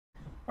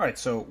All right,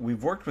 so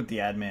we've worked with the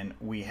admin.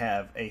 We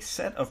have a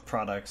set of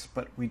products,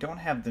 but we don't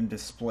have them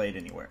displayed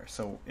anywhere.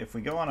 So if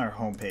we go on our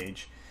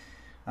homepage,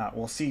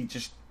 we'll see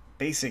just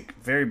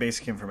very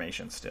basic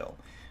information still.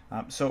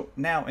 So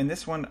now in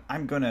this one,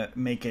 I'm going to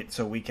make it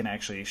so we can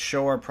actually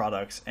show our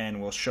products, and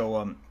we'll show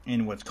them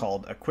in what's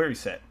called a query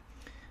set.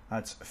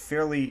 It's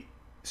fairly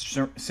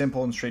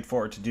simple and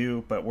straightforward to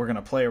do, but we're going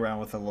to play around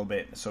with it a little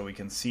bit so we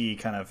can see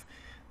kind of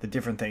the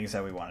different things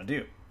that we want to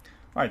do.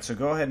 All right, so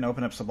go ahead and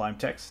open up Sublime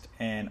Text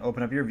and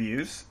open up your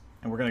views,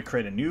 and we're going to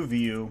create a new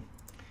view,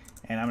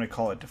 and I'm going to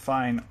call it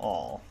define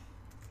all,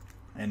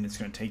 and it's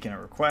going to take in a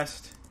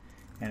request,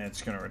 and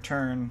it's going to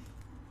return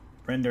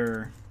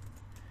render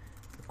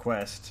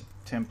request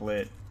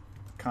template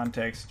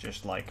context,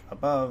 just like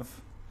above.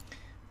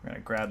 We're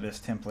going to grab this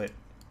template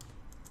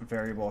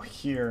variable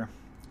here,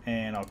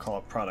 and I'll call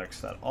it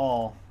products.all.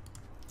 All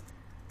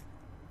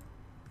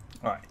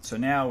right, so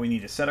now we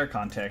need to set our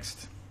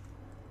context,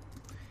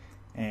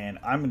 and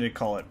I'm going to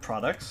call it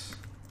products,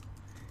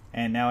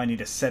 and now I need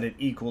to set it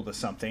equal to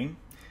something.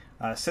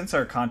 Since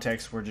our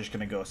context, we're just going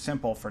to go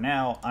simple for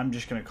now. I'm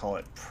just going to call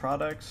it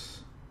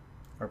products,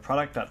 or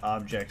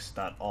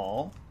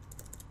product.objects.all.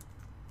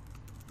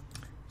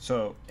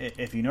 So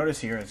if you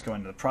notice here, it's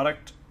going to the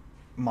product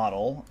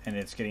model, and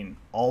it's getting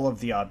all of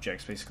the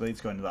objects. Basically,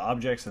 it's going to the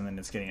objects, and then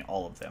it's getting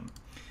all of them.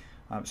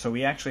 So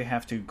we actually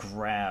have to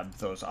grab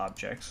those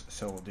objects.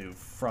 So we'll do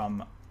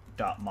from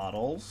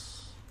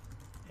 .models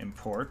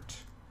import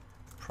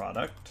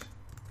product,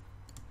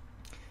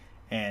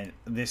 and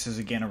this is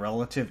again a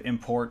relative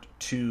import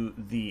to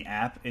the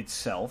app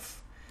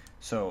itself.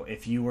 So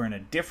if you were in a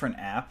different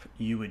app,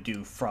 you would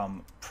do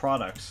from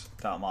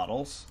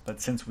products.models, but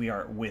since we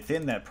are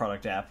within that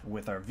product app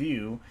with our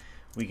view,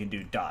 we can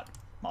do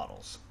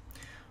 .models.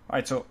 All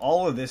right, so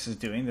all of this is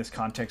doing this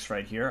context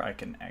right here. I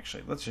can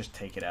actually, let's just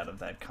take it out of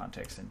that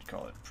context and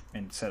call it,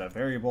 and set a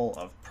variable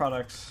of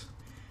products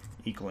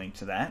equaling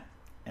to that,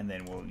 and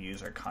then we'll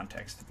use our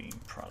context to be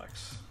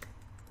products.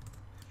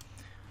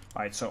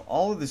 All right, so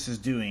all of this is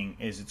doing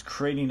is it's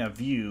creating a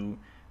view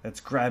that's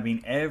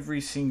grabbing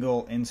every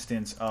single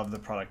instance of the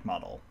product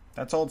model.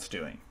 That's all it's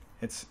doing.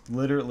 It's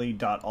literally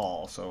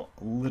 .all, so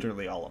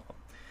literally all of them.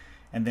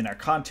 And then our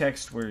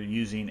context, we're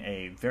using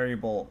a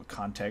variable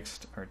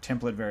context or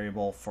template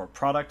variable for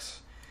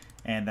products,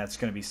 and that's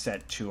going to be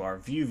set to our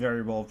view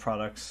variable of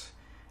products.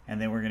 And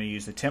then we're going to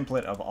use the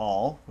template of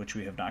all, which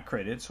we have not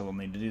created, so we'll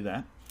need to do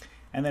that.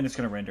 And then it's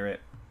going to render it.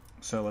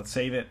 So let's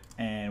save it,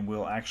 and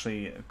we'll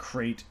actually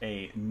create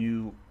a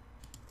new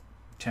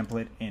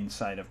template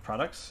inside of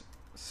products.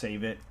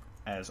 Save it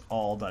as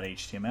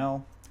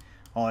all.html.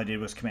 All I did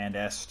was Command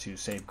S to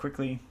save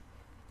quickly.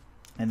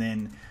 And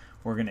then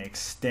we're going to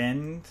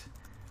extend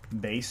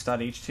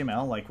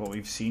base.html like what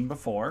we've seen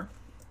before.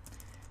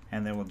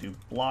 And then we'll do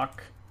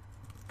block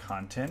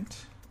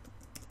content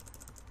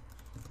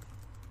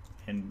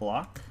in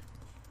block.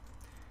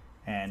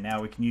 And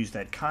now we can use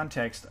that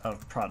context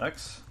of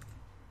products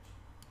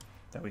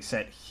that we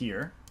set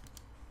here.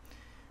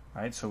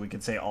 Right, so we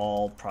could say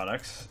all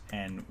products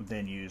and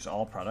then use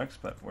all products,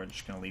 but we're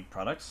just going to leave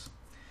products.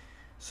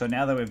 So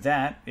now that we have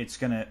that, it's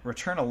going to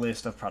return a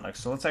list of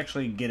products. So let's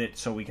actually get it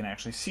so we can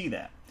actually see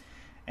that.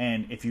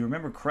 And if you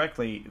remember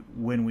correctly,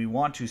 when we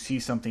want to see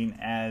something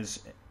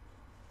as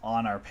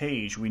on our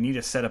page, we need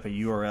to set up a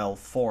URL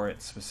for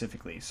it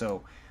specifically.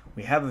 So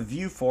we have a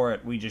view for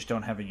it, we just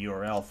don't have a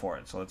URL for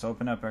it. So let's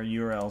open up our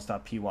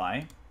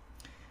urls.py,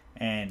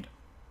 and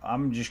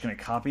I'm just going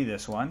to copy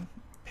this one,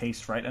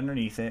 paste right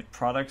underneath it,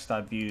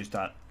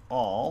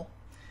 products.views.all,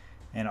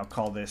 and I'll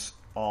call this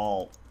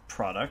all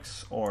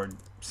products, or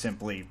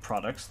simply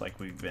products like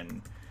we've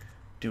been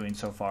doing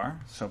so far.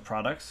 So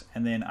products,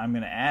 and then I'm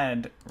going to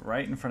add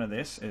right in front of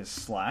this is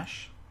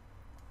slash.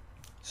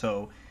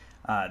 So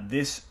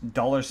this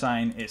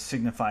 $, it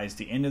signifies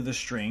the end of the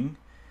string.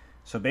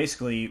 So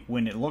basically,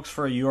 when it looks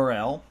for a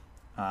URL,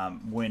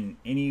 when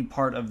any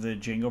part of the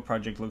Django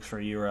project looks for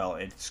a URL,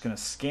 it's going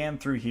to scan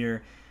through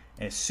here.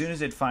 As soon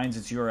as it finds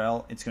its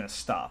URL, it's going to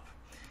stop.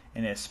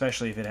 And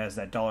especially if it has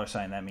that $,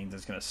 that means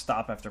it's going to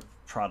stop after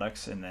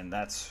products, and then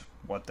that's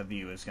what the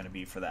view is going to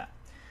be for that.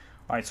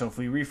 All right, so if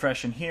we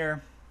refresh in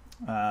here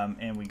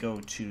and we go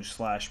to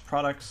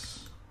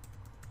 /products,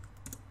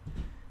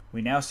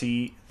 we now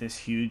see this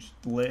huge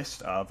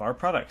list of our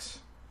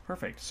products.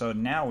 Perfect. So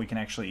now we can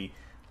actually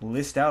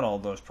list out all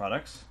those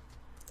products.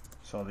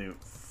 So I'll do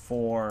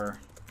for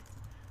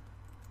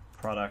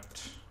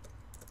product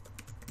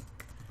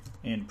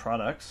in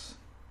products,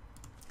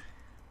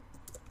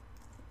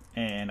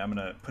 and I'm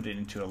going to put it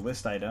into a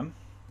list item.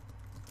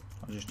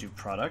 I'll just do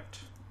product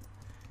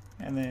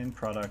and then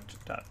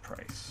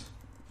product.price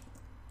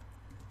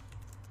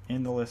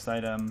in the list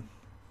item,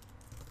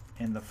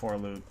 in the for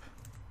loop,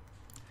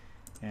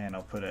 and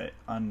I'll put an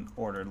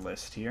unordered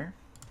list here.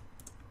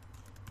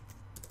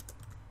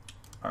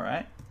 All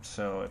right,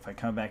 so if I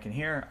come back in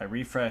here, I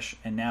refresh,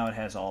 and now it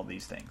has all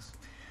these things.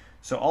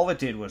 So all it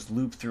did was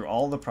loop through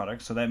all the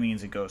products. So that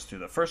means it goes through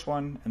the first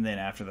one, and then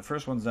after the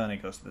first one's done,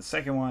 it goes to the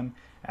second one.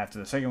 After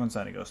the second one's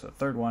done, it goes to the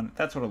third one.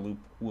 That's what a loop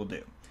will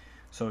do.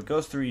 So it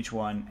goes through each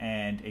one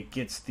and it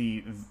gets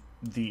the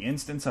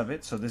instance of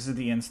it. So this is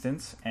the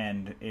instance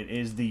and it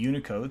is the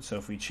Unicode. So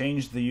if we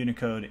change the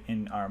Unicode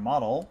in our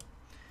model,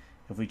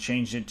 if we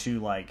changed it to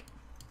like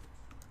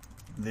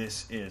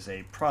this is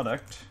a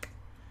product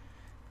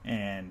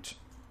and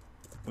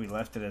we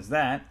left it as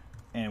that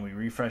and we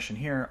refresh in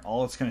here,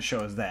 all it's going to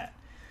show is that.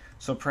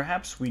 So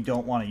perhaps we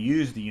don't want to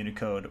use the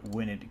Unicode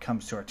when it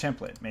comes to our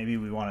template. Maybe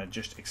we want to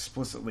just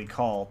explicitly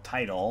call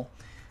title.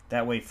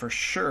 That way for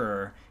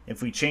sure,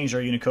 if we change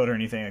our Unicode or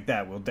anything like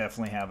that, we'll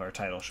definitely have our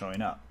title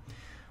showing up.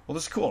 Well,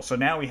 this is cool. So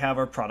now we have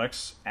our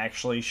products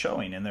actually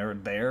showing and they're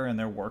there and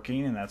they're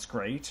working and that's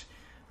great.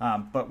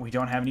 But we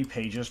don't have any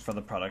pages for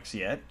the products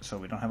yet. So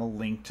we don't have a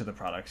link to the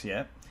products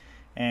yet.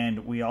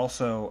 And we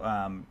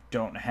also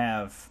don't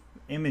have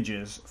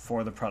images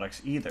for the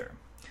products either.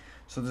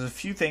 So there's a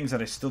few things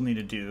that I still need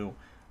to do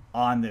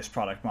on this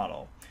product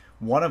model.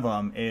 One of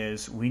them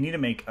is we need to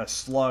make a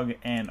slug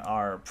and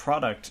our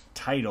product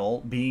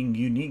title being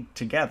unique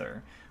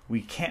together.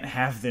 We can't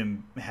have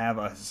them have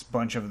a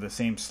bunch of the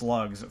same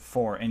slugs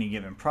for any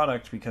given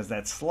product because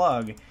that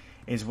slug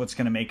is what's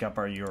going to make up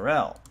our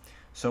URL.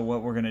 So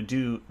what we're going to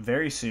do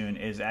very soon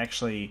is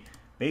actually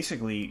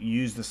basically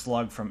use the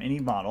slug from any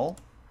model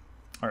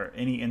or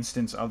any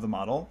instance of the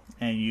model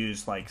and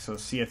use like, so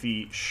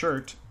CFE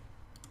shirt,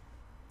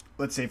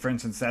 let's say for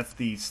instance that's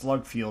the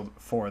slug field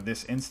for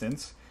this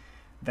instance.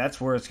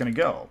 That's where it's going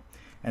to go.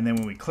 And then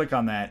when we click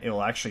on that, it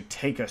will actually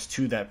take us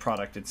to that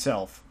product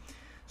itself.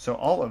 So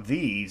all of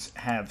these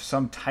have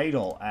some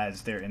title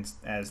as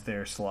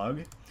their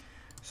slug.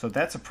 So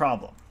that's a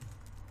problem.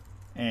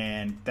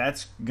 And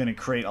that's going to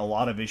create a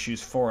lot of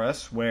issues for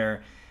us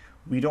where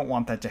we don't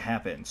want that to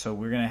happen. So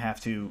we're going to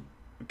have to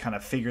kind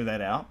of figure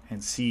that out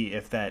and see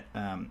if that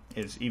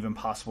is even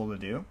possible to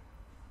do.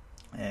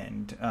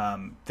 And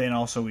then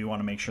also we want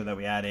to make sure that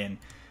we add in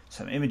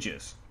some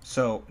images.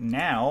 So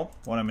now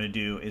what I'm going to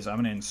do is I'm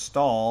going to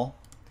install,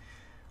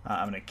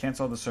 I'm going to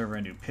cancel the server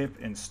and do pip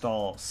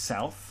install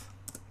south.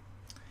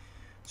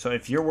 So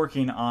if you're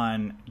working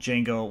on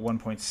Django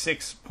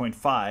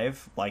 1.6.5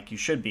 like you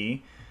should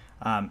be,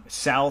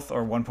 south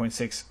or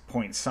 1.6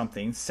 point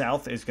something,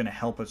 south is going to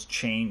help us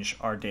change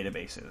our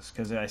databases.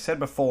 Because I said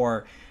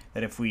before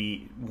that if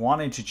we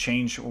wanted to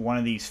change one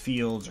of these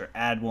fields or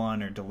add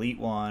one or delete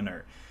one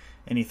or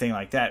anything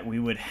like that, we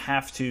would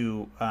have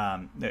to,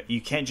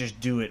 you can't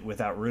just do it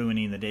without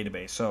ruining the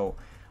database. So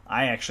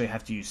I actually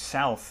have to use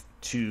south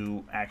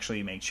to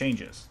actually make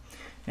changes.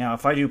 Now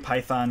if I do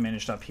python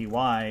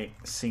manage.py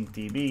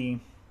syncdb,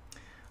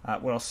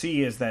 what I'll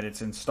see is that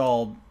it's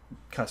installed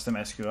custom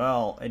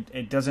SQL.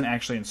 It doesn't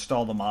actually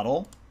install the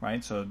model,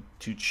 right? So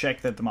to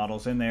check that the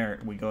model's in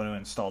there, we go to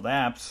installed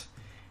apps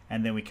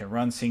and then we can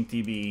run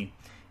syncdb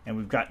and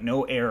we've got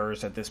no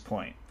errors at this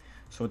point.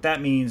 So what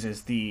that means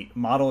is the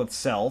model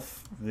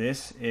itself,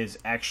 this is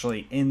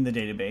actually in the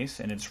database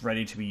and it's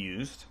ready to be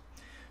used.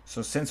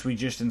 So since we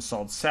just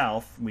installed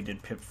south, we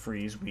did pip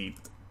freeze, we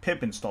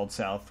pip installed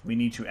south, we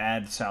need to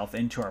add south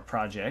into our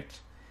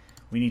project.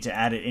 We need to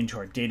add it into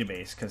our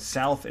database because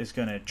south is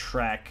going to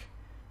track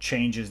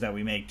changes that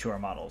we make to our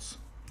models.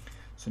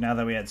 So now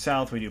that we add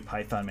south, we do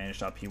python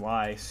manage.py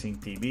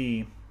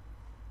syncdb,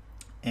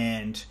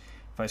 and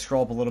if I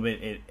scroll up a little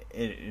bit,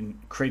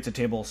 it creates a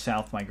table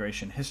south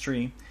migration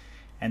history.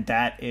 And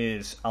that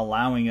is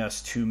allowing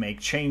us to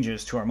make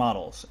changes to our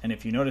models. And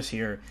if you notice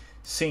here,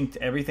 synced,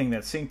 everything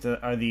that's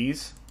synced are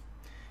these.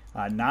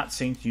 Not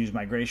synced, use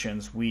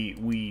migrations.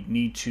 We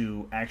need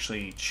to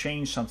actually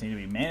change something to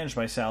be managed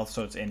by south,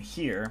 so it's in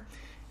here,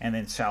 and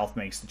then south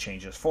makes the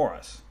changes for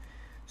us.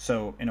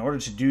 So in order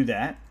to do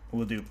that,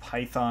 we'll do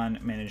python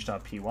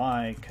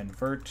manage.py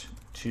convert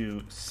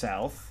to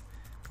south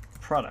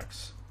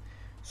products.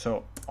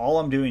 So all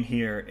I'm doing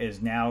here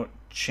is now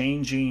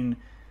changing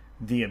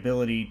the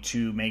ability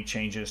to make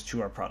changes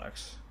to our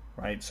products,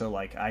 right? So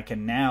like I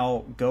can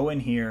now go in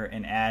here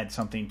and add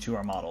something to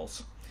our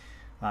models.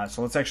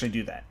 So let's actually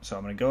do that. So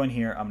I'm going to go in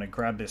here, I'm going to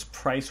grab this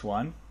price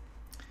one,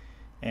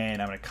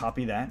 and I'm going to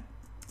copy that,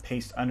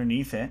 paste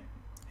underneath it,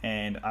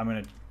 and I'm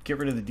going to get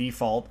rid of the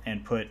default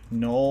and put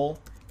null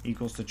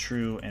equals to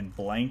true and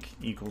blank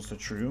equals to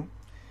true.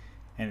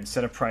 And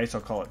instead of price,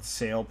 I'll call it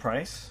sale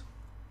price.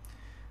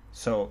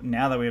 So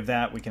now that we have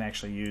that, we can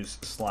actually use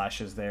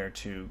slashes there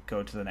to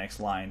go to the next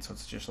line, so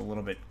it's just a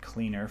little bit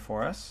cleaner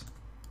for us.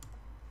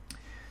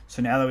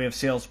 So now that we have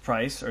sales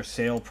price or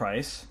sale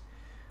price,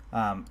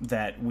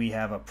 that we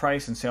have a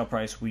price and sale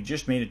price, we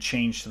just made a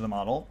change to the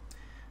model.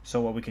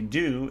 So what we can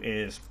do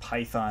is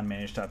python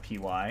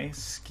manage.py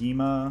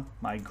schema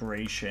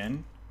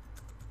migration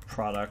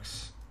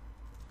products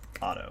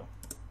auto.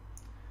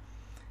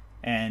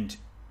 And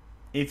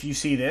if you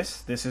see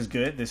this, this is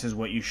good. This is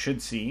what you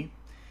should see.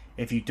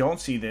 If you don't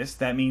see this,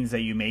 that means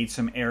that you made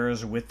some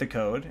errors with the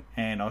code,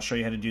 and I'll show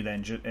you how to do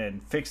that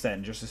and fix that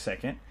in just a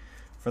second.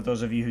 For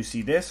those of you who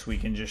see this, we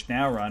can just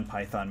now run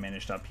python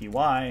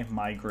manage.py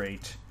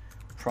migrate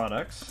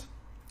products,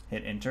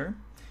 hit enter,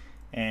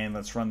 and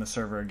let's run the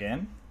server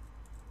again.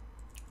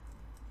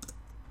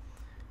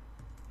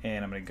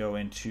 And I'm going to go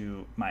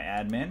into my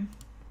admin,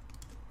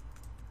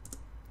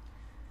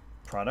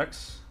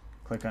 products,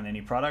 click on any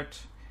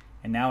product,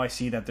 and now I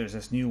see that there's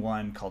this new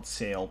one called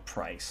sale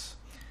price.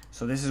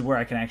 So this is where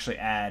I can actually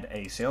add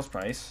a sales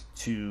price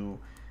to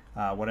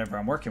whatever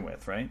I'm working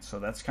with, right? So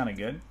that's kind of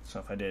good. So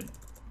if I did,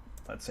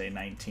 let's say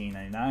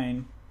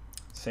 $19.99,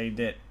 saved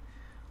it,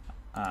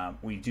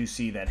 we do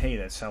see that, hey,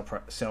 that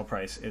sale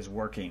price is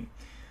working.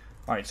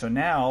 All right, so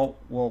now,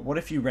 well, what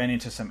if you ran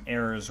into some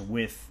errors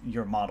with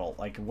your model?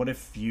 Like, what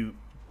if you,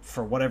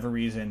 for whatever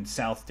reason,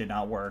 South did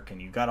not work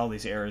and you got all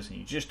these errors and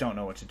you just don't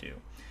know what to do?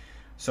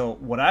 So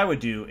what I would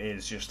do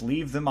is just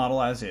leave the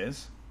model as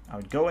is. I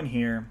would go in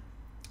here,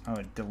 I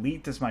would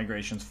delete this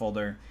migrations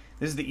folder.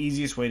 This is the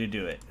easiest way to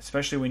do it,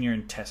 especially when you're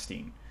in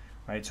testing,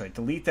 right? So I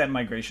delete that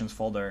migrations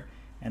folder,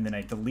 and then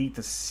I delete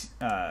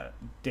the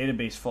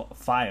database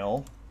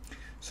file.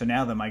 So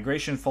now the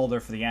migration folder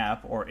for the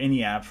app, or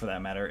any app for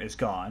that matter, is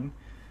gone.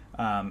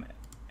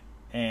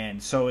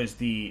 And so is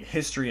the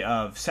history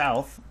of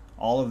South,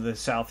 all of the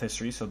South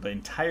history. So the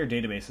entire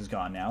database is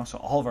gone now. So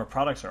all of our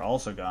products are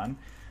also gone.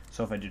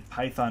 So if I did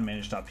python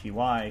manage.py,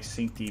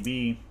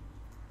 syncdb,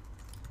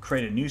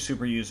 create a new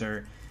super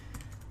user,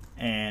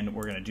 and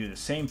we're going to do the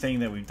same thing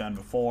that we've done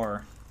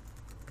before,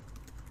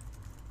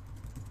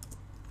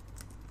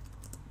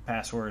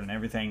 password and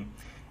everything,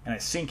 and I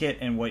sync it,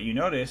 and what you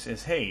notice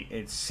is, hey,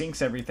 it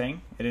syncs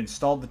everything. It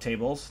installed the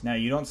tables. Now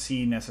you don't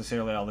see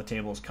necessarily all the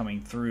tables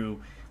coming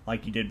through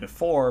like you did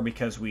before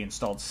because we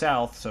installed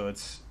South, so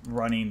it's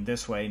running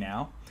this way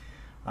now.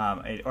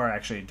 Or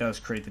actually it does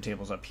create the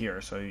tables up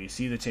here. So you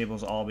see the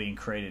tables all being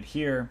created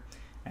here,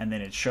 and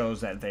then it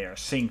shows that they are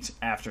synced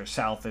after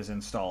South is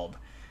installed,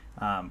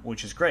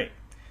 which is great.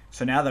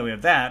 So now that we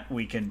have that,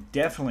 we can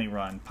definitely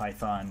run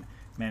python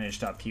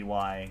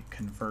manage.py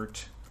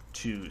convert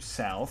to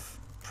South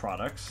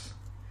products,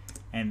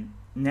 and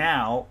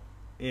now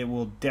it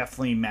will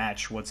definitely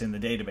match what's in the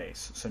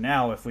database. So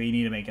now if we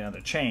need to make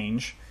another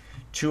change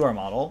to our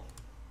model,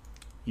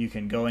 you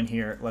can go in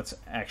here. Let's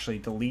actually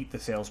delete the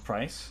sales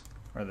price,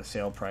 or the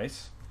sale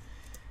price,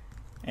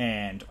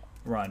 and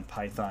run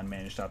python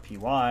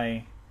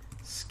manage.py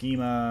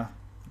schema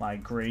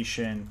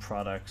migration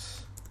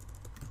products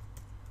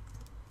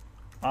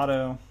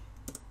auto.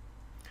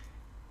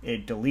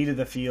 It deleted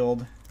the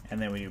field,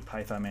 and then we do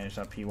python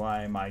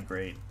manage.py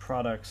migrate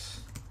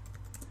products,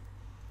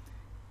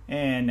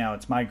 and now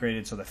it's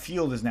migrated, so the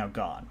field is now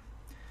gone.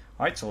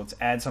 All right, so let's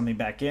add something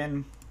back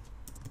in.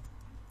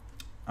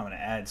 I'm going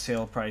to add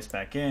sale price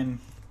back in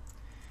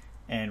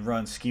and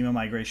run schema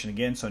migration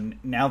again. So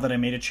now that I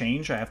made a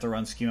change, I have to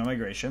run schema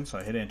migration, so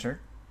I hit enter.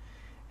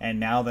 And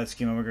now that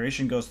schema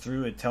migration goes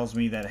through, it tells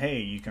me that, hey,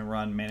 you can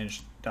run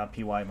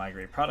manage.py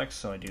migrate products,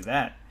 so I do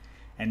that.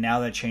 And now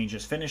that change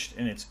is finished,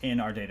 and it's in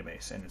our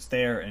database, and it's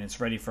there, and it's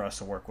ready for us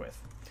to work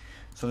with.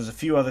 So there's a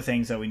few other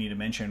things that we need to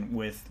mention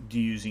with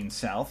using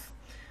South.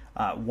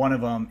 One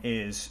of them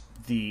is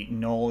the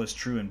null is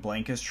true and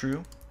blank is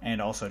true,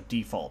 and also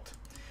default.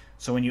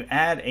 So when you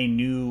add a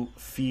new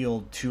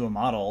field to a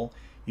model,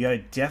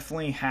 you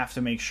definitely have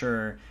to make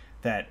sure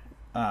that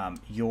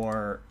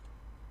your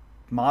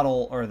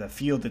model or the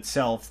field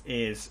itself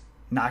is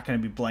not going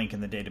to be blank in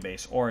the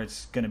database, or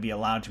it's going to be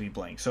allowed to be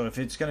blank. So if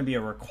it's going to be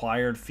a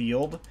required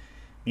field,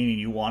 meaning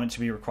you want it to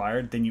be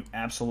required, then you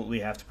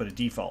absolutely have to put a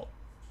default.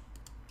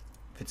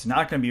 If it's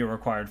not going to be a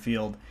required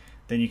field,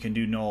 then you can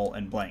do null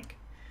and blank.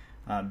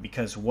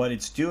 Because what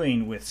it's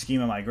doing with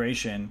schema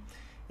migration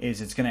is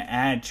it's going to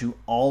add to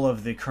all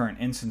of the current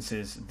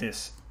instances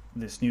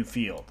this new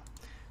field.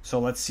 So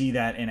let's see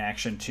that in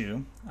action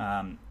too.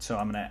 So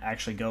I'm going to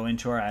actually go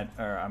into our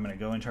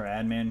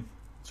admin.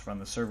 Let's run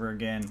the server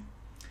again,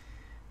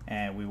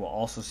 and we will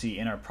also see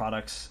in our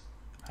products.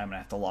 I'm going to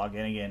have to log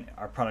in again.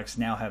 Our products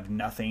now have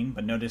nothing,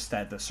 but notice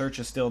that the search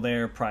is still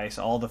there, price,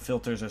 all the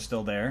filters are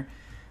still there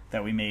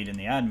that we made in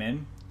the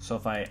admin. So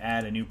if I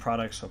add a new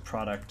product, so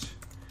product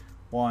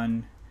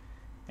 1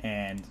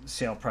 and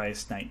sale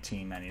price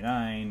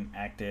 $19.99,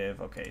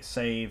 active, okay,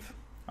 save.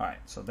 All right,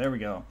 so there we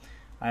go.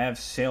 I have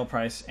sale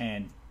price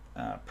and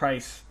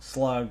price,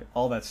 slug,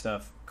 all that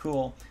stuff.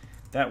 Cool,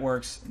 that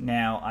works.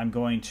 Now I'm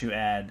going to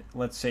add,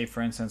 let's say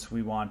for instance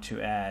we want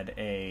to add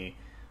a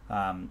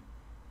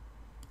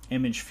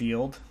image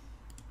field.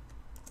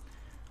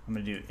 I'm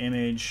going to do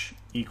image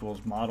equals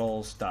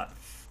models dot,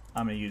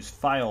 I'm going to use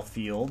file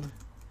field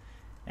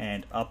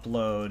and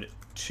upload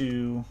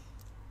to,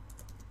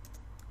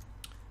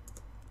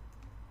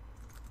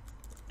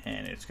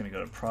 and it's going to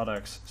go to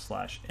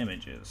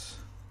products/images.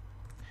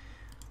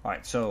 All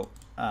right, so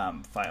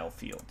file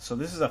field. So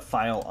this is a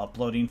file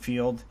uploading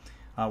field.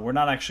 We're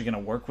not actually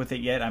going to work with it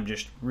yet. I'm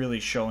just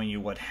really showing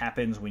you what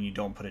happens when you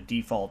don't put a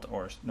default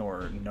or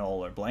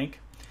null or blank.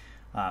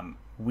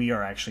 We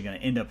are actually going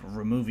to end up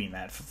removing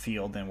that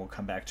field, and we'll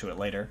come back to it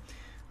later.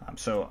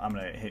 So I'm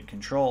going to hit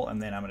control,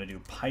 and then I'm going to do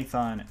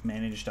python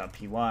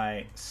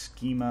manage.py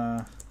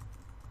schema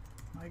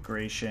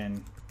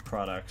migration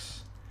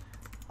products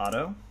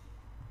auto.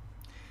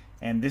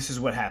 And this is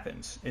what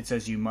happens. It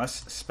says you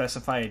must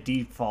specify a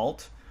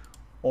default,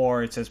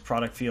 or it says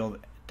product field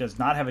does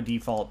not have a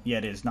default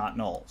yet is not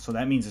null. So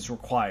that means it's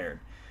required.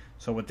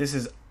 So what this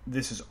is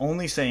this is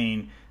only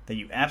saying that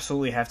you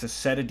absolutely have to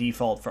set a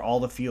default for all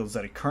the fields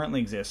that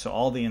currently exist. So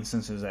all the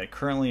instances that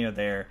currently are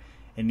there,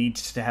 it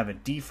needs to have a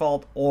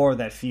default, or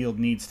that field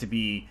needs to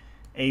be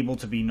able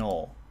to be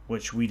null,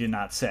 which we did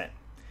not set.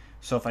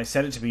 So if I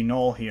set it to be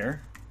null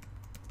here,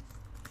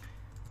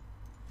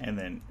 and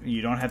then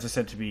you don't have to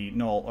set it to be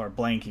null or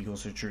blank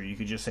equals to true. You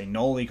could just say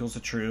null equals to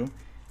true.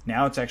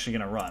 Now it's actually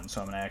going to run.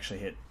 So I'm going to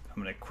actually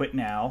I'm going to quit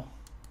now.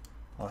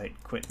 I'll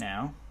hit quit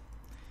now.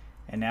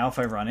 And now if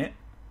I run it,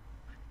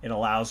 it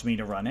allows me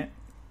to run it.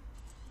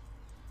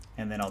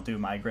 And then I'll do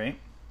migrate.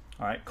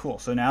 All right, cool.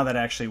 So now that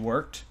actually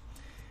worked.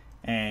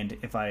 And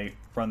if I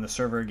run the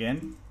server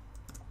again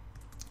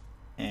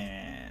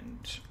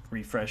and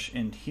refresh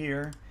in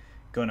here,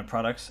 go into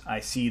products,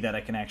 I see that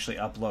I can actually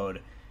upload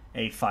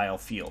a file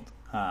field,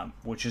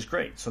 which is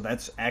great. So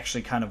that's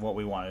actually kind of what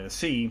we wanted to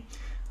see,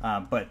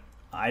 but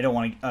I don't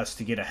want us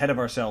to get ahead of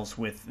ourselves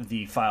with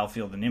the file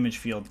field and image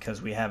field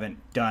because we haven't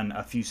done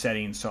a few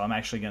settings. So I'm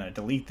actually going to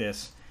delete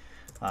this.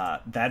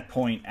 That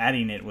point,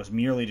 adding it was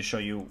merely to show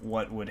you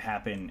what would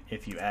happen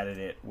if you added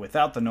it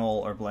without the null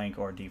or blank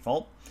or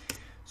default.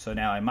 So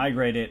now I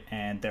migrate it,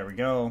 and there we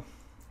go.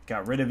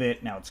 Got rid of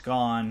it. Now it's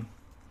gone.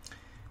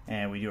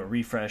 And we do a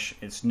refresh.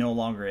 It's no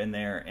longer in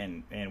there,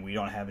 and we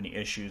don't have any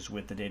issues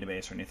with the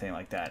database or anything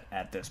like that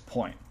at this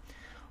point.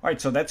 All right,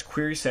 so that's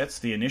query sets,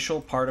 the initial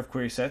part of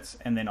query sets,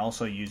 and then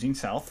also using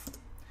South.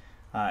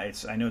 I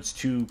know it's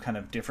two kind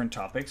of different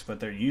topics, but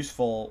they're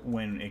useful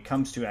when it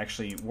comes to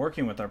actually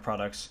working with our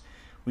products.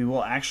 We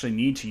will actually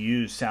need to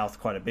use South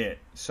quite a bit,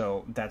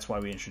 so that's why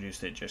we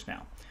introduced it just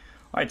now.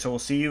 All right, so we'll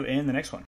see you in the next one.